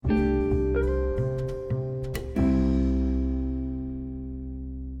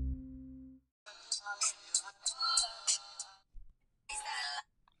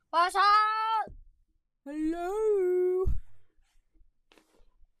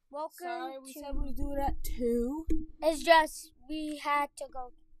Welcome. Sorry, we said we'd do it at 2. It's just we had to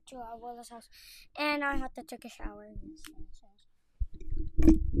go to our Willa's house, and I had to take a shower.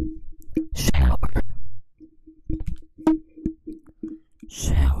 Shower.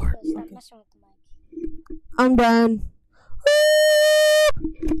 Stop messing with the mic. I'm done.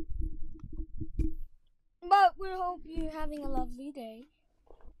 But we hope you're having a lovely day.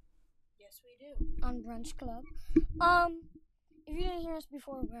 Yes, we do. On Brunch Club. If you didn't hear us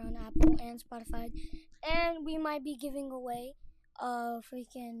before, we're on Apple and Spotify, and we might be giving away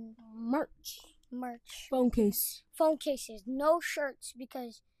freaking merch. Phone cases. No shirts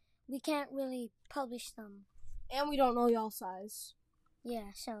because we can't really publish them. And we don't know y'all size.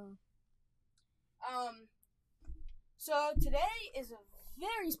 Yeah, so. So today is a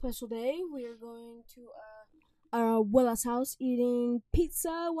very special day. We are going to our Willa's house, eating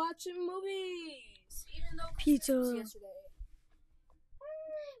pizza, watching movies. Even though Pizza was yesterday.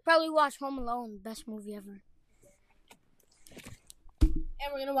 Probably watch Home Alone, best movie ever.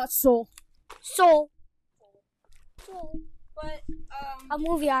 And we're gonna watch Soul. But a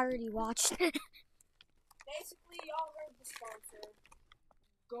movie I already watched. Basically, y'all heard the sponsor.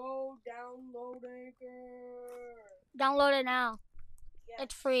 Go download Anchor. Download it now. Yes.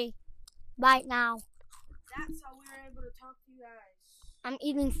 It's free. Buy it now. That's how we were able to talk to you guys. I'm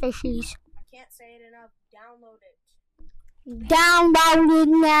eating fishies. I can't say it enough. Download it. Download it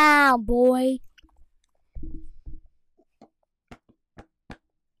now, boy.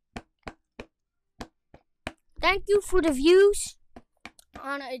 Thank you for the views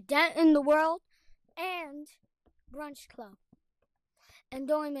on A Dent in the World and Brunch Club. And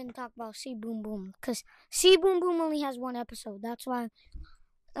don't even talk about See Boom Boom, because See Boom Boom only has one episode. That's why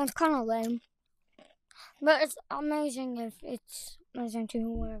that's kind of lame. But it's amazing if it's amazing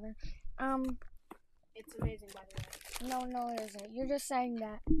too, whatever. It's amazing, by the way. No, it isn't. You're just saying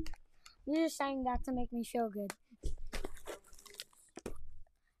that. You're just saying that to make me feel good.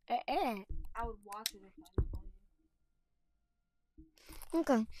 I would watch it if I didn't know you.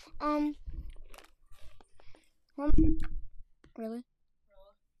 Okay. Really?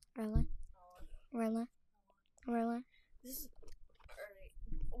 This is alright.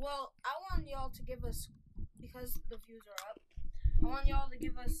 Well, I want y'all to give us, because the views are up, I want y'all to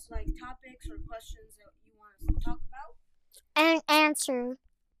give us like topics or questions that you want us to talk about. And answer.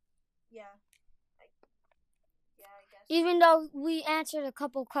 Yeah. I guess. Even though we answered a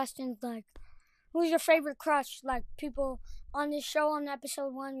couple questions like, who's your favorite crush? Like people on this show on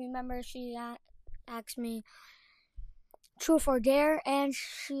episode 1, remember she asked me truth or dare, and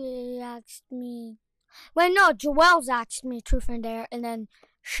she asked me, Joelle's asked me truth or dare, and then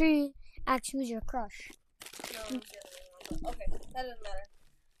she asked who's your crush. No, okay, that doesn't matter.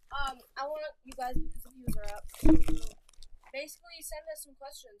 I want you guys, because the views are up, basically send us some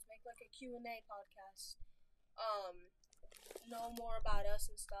questions, make like a Q&A podcast, know more about us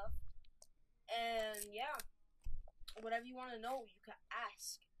and stuff, and yeah, whatever you want to know, you can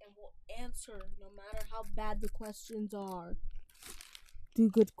ask, and we'll answer, no matter how bad the questions are. Do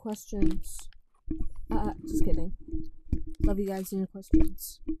good questions. Just kidding. Love you guys and your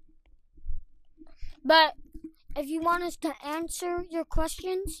questions. But if you want us to answer your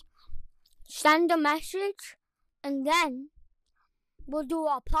questions, send a message, and then we'll do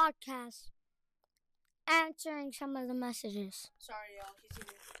a podcast answering some of the messages. Sorry, y'all. He's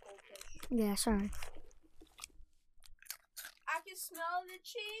eating goldfish. Yeah, sorry. I can smell the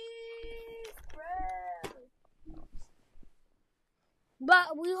cheese bread.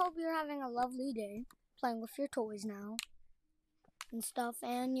 But we hope you're having a lovely day playing with your toys now and stuff,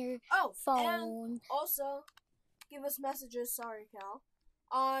 and your phone. And also, give us messages, sorry, Cal,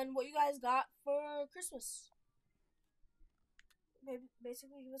 on what you guys got for Christmas.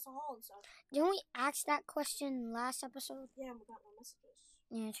 Basically, give us a haul and stuff. Didn't we ask that question last episode? Yeah, we got no messages.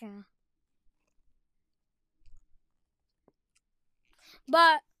 Yeah, true.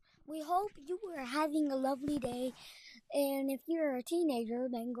 But we hope you were having a lovely day. And if you're a teenager,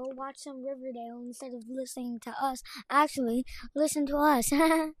 then go watch some Riverdale instead of listening to us. Actually, listen to us.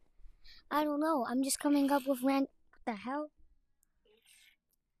 I don't know. I'm just coming up with What the hell?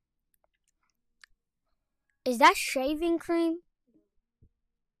 Is that shaving cream?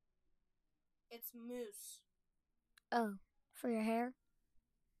 It's mousse. Oh, for your hair?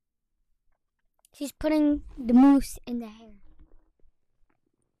 She's putting the mousse in the hair.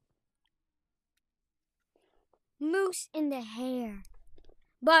 Mousse in the hair.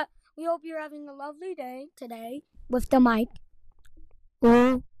 But we hope you're having a lovely day today with the mic.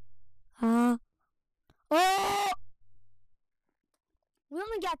 Oh. We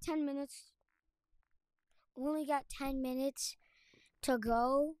only got 10 minutes. to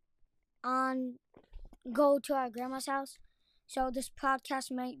go to our grandma's house. So this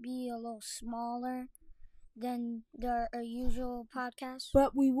podcast might be a little smaller than the usual podcast.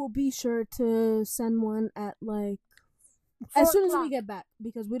 But we will be sure to send one at like 4 as soon as o'clock. we get back,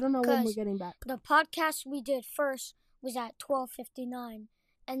 because we don't know when we're getting back. The podcast we did first was at 12:59,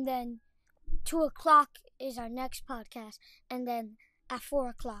 and then 2 o'clock is our next podcast, and then at 4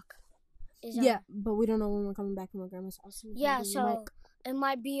 o'clock is but we don't know when we're coming back from our grandma's house. So it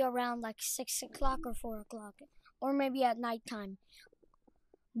might be around like 6 o'clock or 4 o'clock, or maybe at nighttime.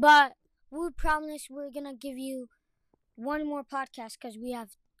 But we promise we're gonna give you one more podcast because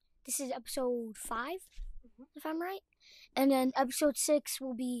this is episode 5, if I'm right, and then episode 6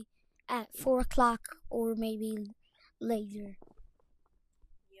 will be at 4 o'clock or maybe later.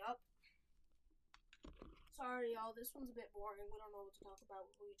 Yep. Sorry, y'all. This one's a bit boring. We don't know what to talk about.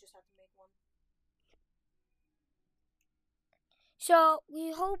 We just have to make one. So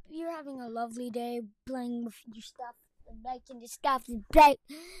we hope you're having a lovely day playing with your stuff and making the stuff and play.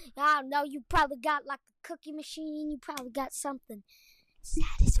 I don't know, you probably got like a cookie machine, you probably got something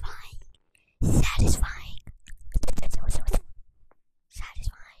satisfying.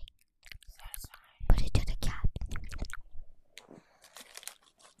 Put it to the cat.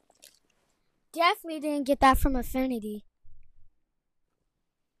 Definitely didn't get that from Affinity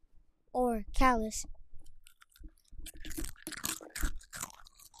or Callus.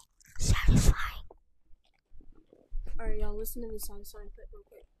 Satisfying. Alright, y'all, listen to this sound clip real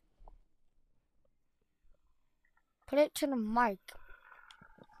quick. Put it to the mic.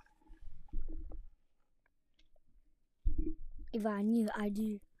 If I knew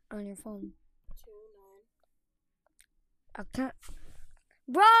ID on your phone. 29. I can't.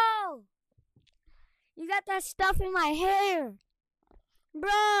 Bro! You got that stuff in my hair.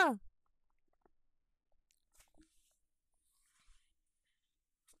 Bro!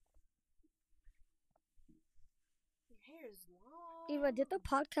 Eva, did the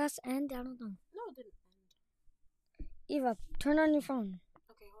podcast end? I don't know. No, it didn't end. Eva, turn on your phone.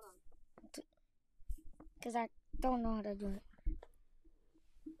 Okay, hold on. Because I don't know how to do it.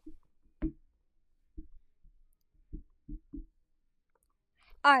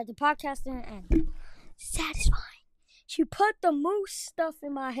 Alright, the podcast didn't end. Satisfying. She put the moose stuff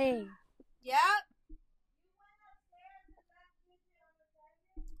in my hair. Yeah?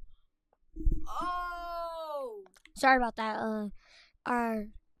 Oh! Sorry about that. Our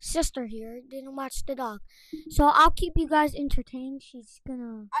sister here didn't watch the dog. So I'll keep you guys entertained. She's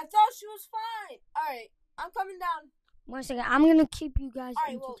gonna... I thought she was fine. Alright, I'm coming down. 1 second. I'm gonna keep you guys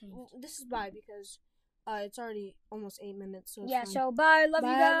entertained. Well, this is bye because it's already almost 8 minutes. So so bye. Love you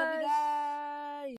guys. Love you guys.